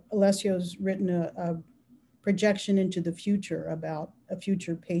also, Alessio's written a projection into the future about a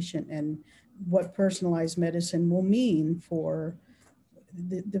future patient and what personalized medicine will mean for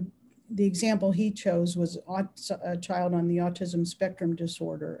the example he chose was a child on the autism spectrum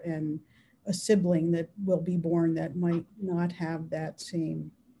disorder and a sibling that will be born that might not have that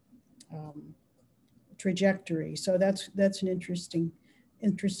same trajectory. So that's an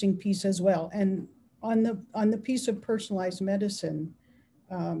interesting piece as well. And on the piece of personalized medicine,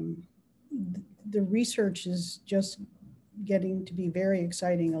 the research is just getting to be very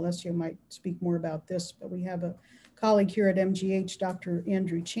exciting. Alessio might speak more about this, but we have a colleague here at MGH, Dr.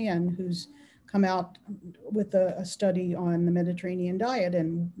 Andrew Chan, who's come out with a study on the Mediterranean diet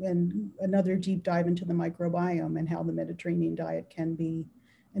and another deep dive into the microbiome and how the Mediterranean diet can be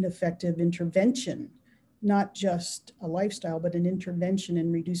an effective intervention, not just a lifestyle, but an intervention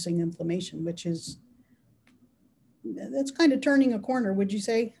in reducing inflammation, that's kind of turning a corner, would you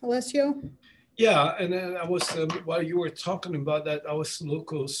say, Alessio? Yeah, and then I was, while you were talking about that, I was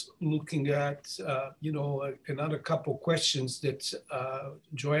looking at, another couple questions that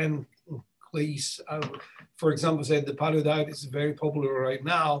Joanne place. For example, say the paleo diet is very popular right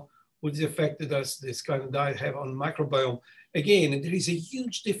now. What effect does this kind of diet have on microbiome? Again, there is a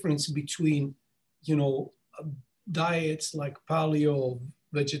huge difference between, diets like paleo,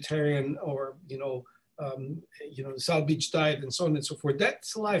 vegetarian, or salvage diet and so on and so forth.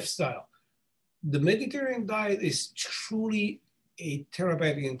 That's lifestyle. The Mediterranean diet is truly a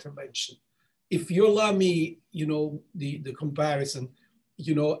therapeutic intervention. If you allow me, the comparison,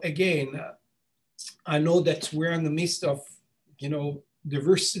 again, I know that we're in the midst of,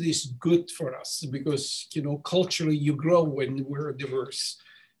 diversity is good for us because, culturally you grow when we're diverse.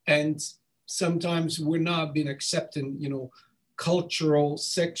 And sometimes we're not being accepting, cultural,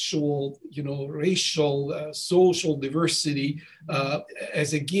 sexual, racial, social diversity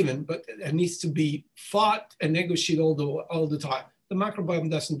as a given, but it needs to be fought and negotiated all the time. The microbiome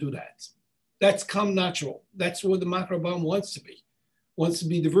doesn't do that. That's come natural. That's what the microbiome wants to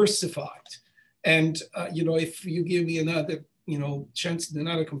be diversified. And, if you give me another, chance,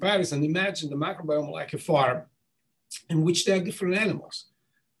 another comparison, imagine the microbiome like a farm in which there are different animals.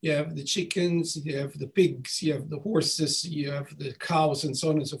 You have the chickens, you have the pigs, you have the horses, you have the cows, and so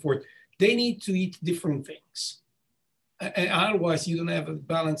on and so forth. They need to eat different things. And otherwise, you don't have a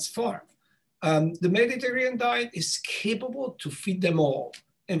balanced farm. The Mediterranean diet is capable to feed them all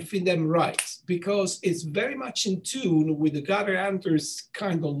and feed them right because it's very much in tune with the Gastroenterology's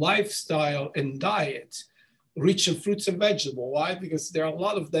kind of lifestyle and diet, rich in fruits and vegetables. Why? Because there are a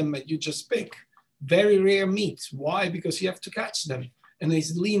lot of them that you just pick. Very rare meat. Why? Because you have to catch them. And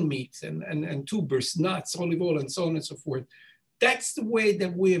it's lean meat and tubers, nuts, olive oil, and so on and so forth. That's the way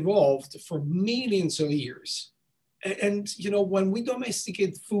that we evolved for millions of years. And when we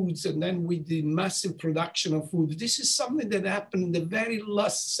domesticate foods and then we did massive production of food, this is something that happened in the very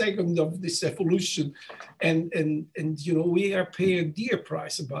last second of this evolution. And we are paying a dear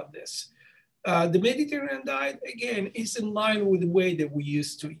price about this. The Mediterranean diet, again, is in line with the way that we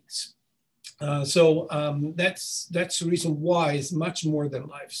used to eat. So that's the reason why it's much more than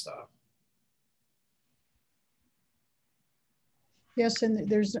lifestyle. Yes, and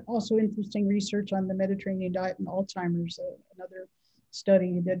there's also interesting research on the Mediterranean diet and Alzheimer's. Another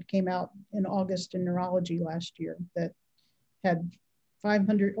study that came out in August in Neurology last year that had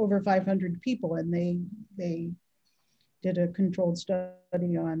over 500 people, and they did a controlled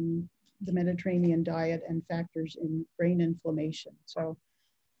study on the Mediterranean diet and factors in brain inflammation. So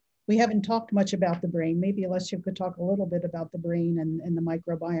we haven't talked much about the brain. Maybe Alessio could talk a little bit about the brain and the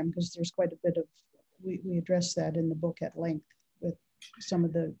microbiome, because there's quite a bit of, we address that in the book at length with some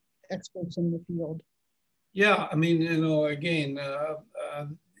of the experts in the field. Yeah, I mean, again,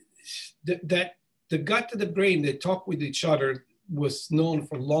 that the gut and the brain, they talk with each other was known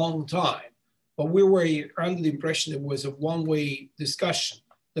for a long time, but we were under the impression it was a one-way discussion.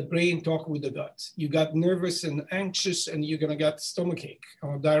 The brain talk with the gut. You got nervous and anxious, and you're gonna get stomachache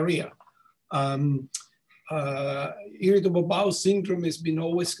or diarrhea. Irritable bowel syndrome has been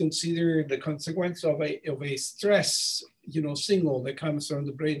always considered the consequence of a stress, signal that comes from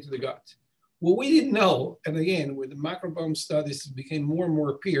the brain to the gut. What we didn't know, and again, with the microbiome studies, it became more and more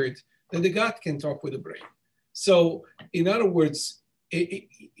apparent that the gut can talk with the brain. So, in other words, an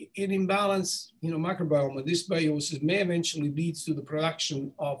imbalanced, microbiome and dysbiosis may eventually lead to the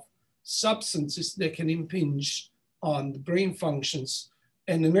production of substances that can impinge on the brain functions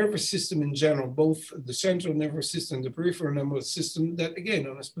and the nervous system in general, both the central nervous system and the peripheral nervous system, that again,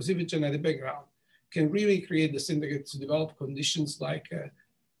 on a specific genetic background, can really create the syndicate to develop conditions like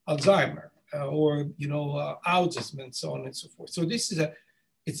Alzheimer or autism and so on and so forth. So this is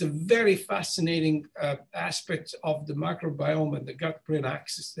it's a very fascinating aspect of the microbiome and the gut-brain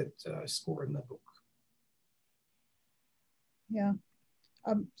axis that is covered in the book. Yeah.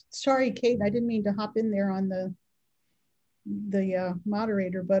 Sorry, Kate, I didn't mean to hop in there on the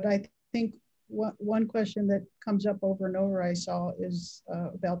moderator, but I think one question that comes up over and over I saw is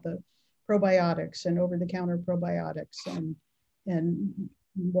about the probiotics and over-the-counter probiotics, and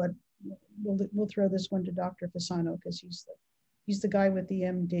what we'll throw this one to Dr. Fasano, because he's the guy with the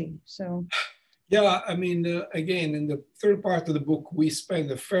MD. So yeah, I mean, again, in the third part of the book, we spend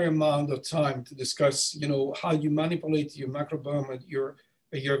a fair amount of time to discuss, how you manipulate your microbiome at your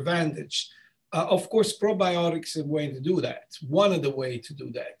advantage. Of course, probiotics are a way to do that. One of the ways to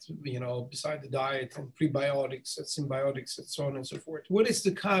do that, beside the diet and prebiotics and symbiotics and so on and so forth. What is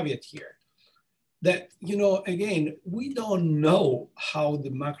the caveat here? That, again, we don't know how the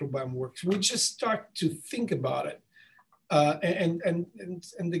microbiome works. We just start to think about it.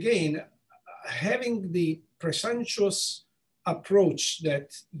 And again, having the presumptuous approach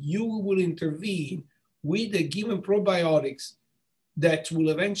that you will intervene with the given probiotics that will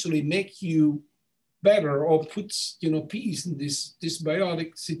eventually make you better or put, peace in this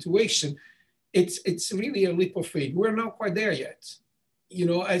dysbiotic situation, it's really a leap of faith. We're not quite there yet.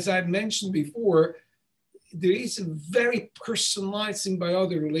 As I mentioned before, there is a very personalized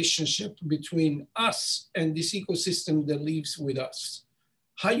symbiotic relationship between us and this ecosystem that lives with us.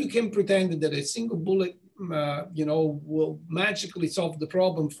 How you can pretend that a single bullet, will magically solve the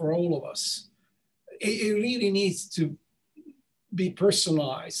problem for all of us? It really needs to be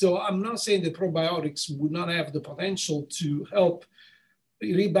personalized. So I'm not saying that probiotics would not have the potential to help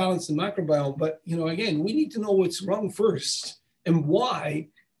rebalance the microbiome, but again, we need to know what's wrong first and why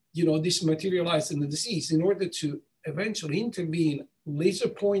this materialized in the disease in order to eventually intervene, laser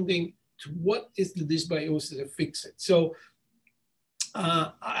pointing to what is the dysbiosis and fix it. So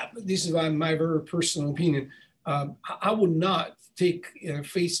this is my very personal opinion. I would not take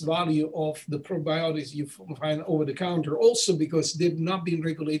face value of the probiotics you find over the counter, also because they've not been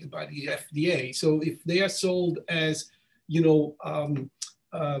regulated by the FDA. So if they are sold as,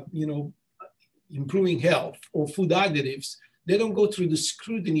 improving health or food additives, they don't go through the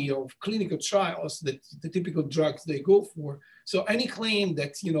scrutiny of clinical trials that the typical drugs they go for. So any claim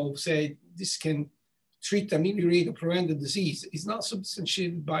that, say this can treat, ameliorate, or prevent the disease is not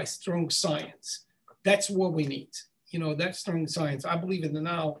substantiated by strong science. That's what we need. That strong science. I believe in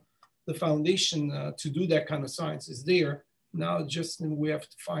now the foundation to do that kind of science is there. Now just we have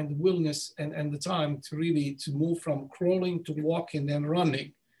to find the willingness and the time to really to move from crawling to walking and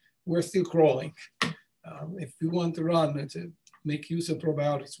running. We're still crawling. If we want to run and to make use of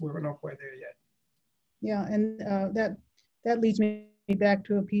probiotics, we're not quite there yet. Yeah, and that leads me back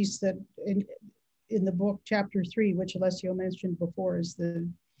to a piece that in the book, chapter 3, which Alessio mentioned before, is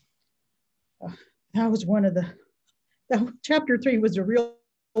chapter 3 was a real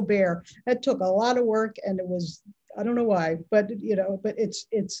bear. That took a lot of work, and it was, I don't know why, but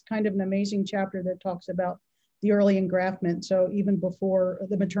it's kind of an amazing chapter that talks about the early engraftment. So even before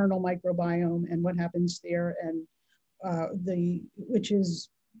the maternal microbiome and what happens there, and which is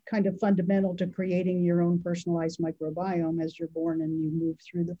kind of fundamental to creating your own personalized microbiome as you're born and you move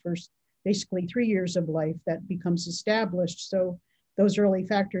through the first basically 3 years of life that becomes established. So those early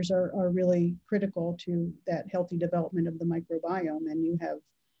factors are really critical to that healthy development of the microbiome. And you have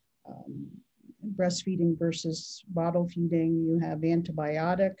breastfeeding versus bottle feeding. You have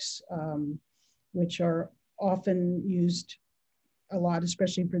antibiotics, which are often used a lot,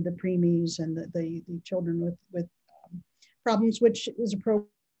 especially for the preemies and the children with problems, which is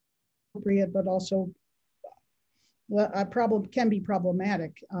appropriate, but also a problem can be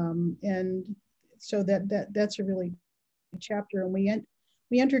problematic. And so that's a really good chapter. And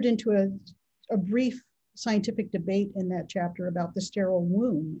we entered into a brief scientific debate in that chapter about the sterile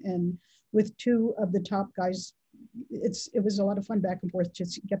womb. And with two of the top guys, it was a lot of fun back and forth to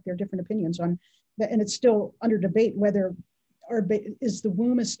get their different opinions on that. And it's still under debate whether is the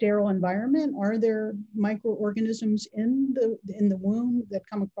womb a sterile environment? Are there microorganisms in the womb that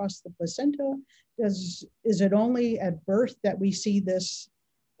come across the placenta? Is it only at birth that we see this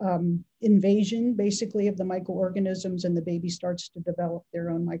invasion, basically, of the microorganisms, and the baby starts to develop their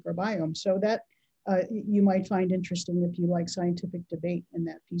own microbiome? So that you might find interesting if you like scientific debate in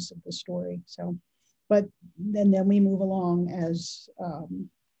that piece of the story. So, but then we move along as our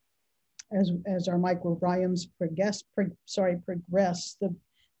microbiomes progress.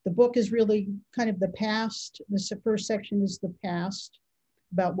 The book is really kind of the past. The first section is the past,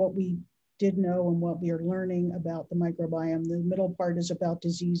 about what we did know and what we are learning about the microbiome. The middle part is about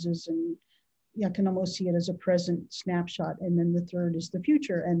diseases, and you can almost see it as a present snapshot. And then the third is the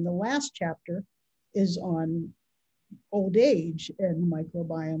future. And the last chapter is on old age and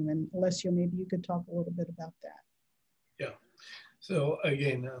microbiome. And Alessio, maybe you could talk a little bit about that. Yeah. So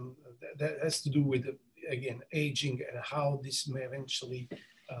again, that has to do with, again, aging and how this may eventually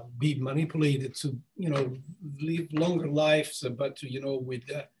be manipulated to, live longer lives, but to, with,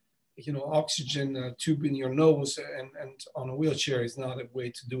 oxygen tube in your nose and on a wheelchair is not a way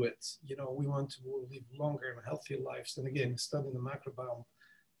to do it. We want to live longer and healthier lives. And again, studying the microbiome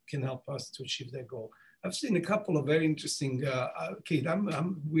can help us to achieve that goal. I've seen a couple of very interesting, Kate,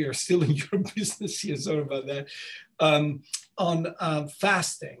 we are still in your business here, sorry about that, on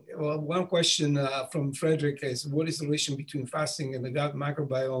fasting. Well, one question from Frederick is, what is the relation between fasting and the gut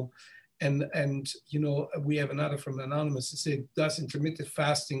microbiome? And we have another from Anonymous that said, does intermittent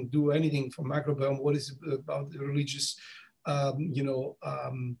fasting do anything for microbiome? What is it about the religious,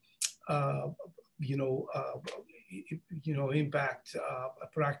 impact a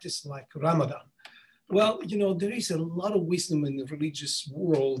practice like Ramadan? Well, there is a lot of wisdom in the religious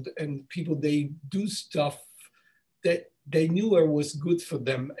world, and people, they do stuff that they knew it was good for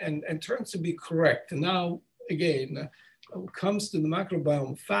them, and turns to be correct. And now, again, when it comes to the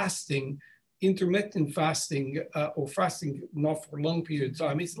microbiome, fasting, intermittent fasting, or fasting not for a long period of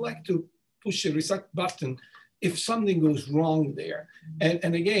time, it's like to push a reset button if something goes wrong there.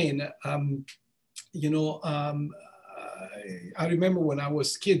 And again, I remember when I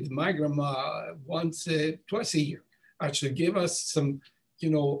was a kid, my grandma twice a year actually gave us some,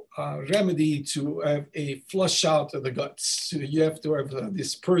 remedy to have a flush out of the guts. So you have to have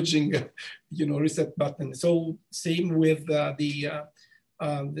this purging, reset button. So same with the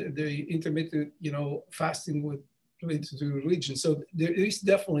intermittent, fasting with related to religion. So there is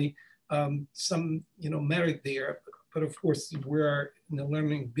definitely some, merit there. But of course, we're in a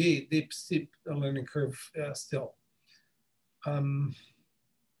learning, deep, steep learning curve still.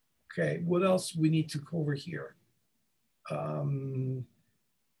 Okay, what else we need to cover here?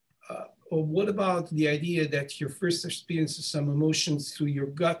 Or what about the idea that your first experience of some emotions through your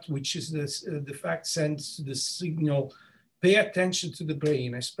gut, which is this, the fact sends the signal, pay attention to the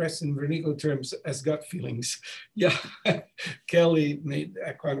brain, expressed in vernacular terms as gut feelings. Yeah, Kelly made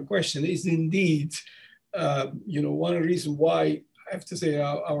that kind of question. Is indeed, one reason why I have to say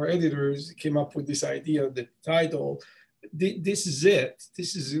our editors came up with this idea, the title. This is it.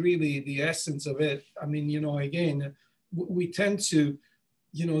 This is really the essence of it. I mean, again, we tend to,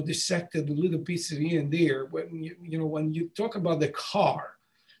 dissect it a little pieces here and there. When when you talk about the car,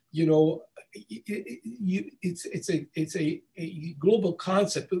 it's a global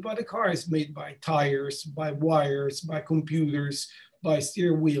concept. But the car is made by tires, by wires, by computers, by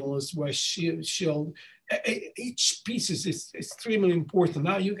steering wheels, by shield. Each piece is extremely important.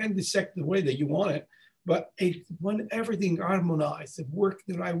 Now you can dissect the way that you want it, but when everything harmonized, it works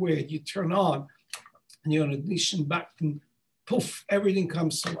the right way, you turn on, and you're on ignition button, poof, everything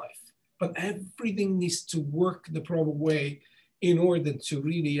comes to life. But everything needs to work the proper way in order to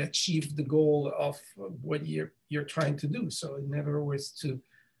really achieve the goal of what you're trying to do. So in other words, to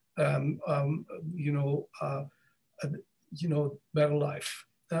better life.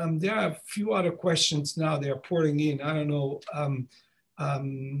 There are a few other questions now they are pouring in. I don't know.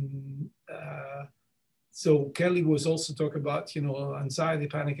 So Kelly was also talking about, anxiety,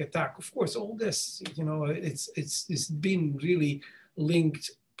 panic attack. Of course, all this, it's been really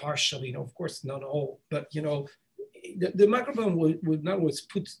linked partially. Of course, not all, but the microbiome would not always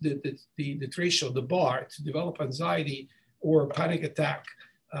put the threshold, the bar to develop anxiety or panic attack.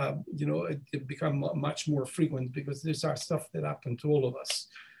 It become much more frequent because these are stuff that happen to all of us.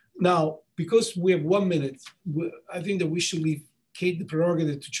 Now, because we have 1 minute, I think that we should leave Kate the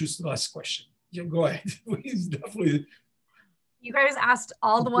prerogative to choose the last question. Go ahead. Please, definitely. You guys asked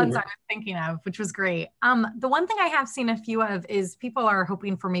all the ones I was thinking of, which was great. The one thing I have seen a few of is people are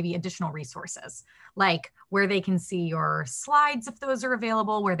hoping for maybe additional resources, like where they can see your slides, if those are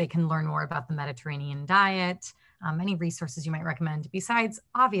available, where they can learn more about the Mediterranean diet, any resources you might recommend besides,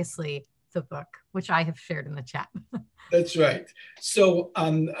 obviously, the book, which I have shared in the chat. That's right. So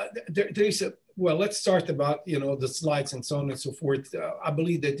there's well, let's start about, the slides and so on and so forth. I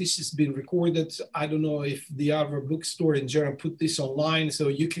believe that this has been recorded. I don't know if the Harvard bookstore in general put this online, so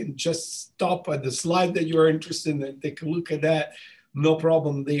you can just stop at the slide that you are interested in and take a look at that. No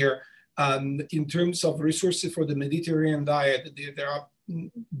problem there. In terms of resources for the Mediterranean diet, there are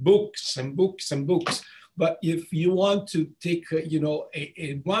books and books and books. But if you want to take,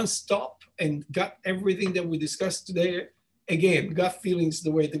 a one stop and got everything that we discussed today, again, gut feeling is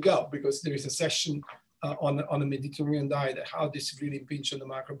the way to go, because there is a session on the Mediterranean diet, how this really impinges on the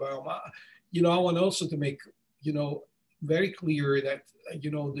microbiome. I want also to make, very clear that,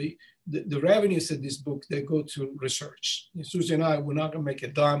 the revenues of this book, they go to research. Susie and I, we're not going to make a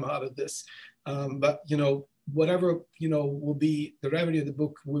dime out of this, but, whatever, will be the revenue of the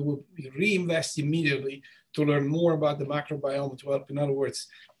book, we will reinvest immediately to learn more about the microbiome, to help, in other words,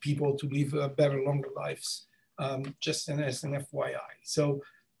 people to live better, longer lives. Just as an FYI. So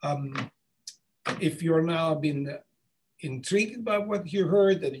if you're now been intrigued by what you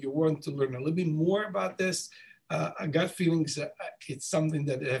heard, and you want to learn a little bit more about this, I got feelings that it's something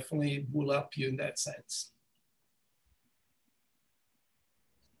that definitely will help you in that sense.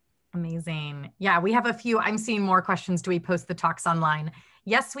 Amazing. Yeah, we have a few. I'm seeing more questions. Do we post the talks online?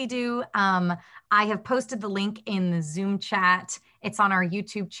 Yes, we do. I have posted the link in the Zoom chat. It's on our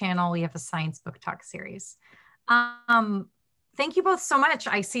YouTube channel. We have a science book talk series. Thank you both so much.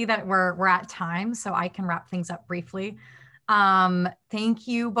 I see that we're at time, so I can wrap things up briefly. Thank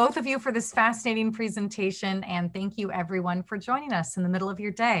you, both of you, for this fascinating presentation, and thank you everyone for joining us in the middle of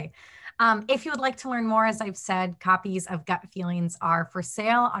your day. If you would like to learn more, as I've said, copies of Gut Feelings are for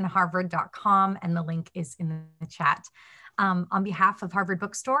sale on harvard.com, and the link is in the chat. On behalf of Harvard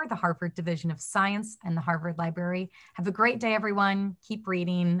Bookstore, the Harvard Division of Science, and the Harvard Library, have a great day, everyone. Keep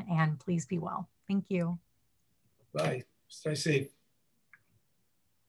reading, and please be well. Thank you. Bye. Stay safe.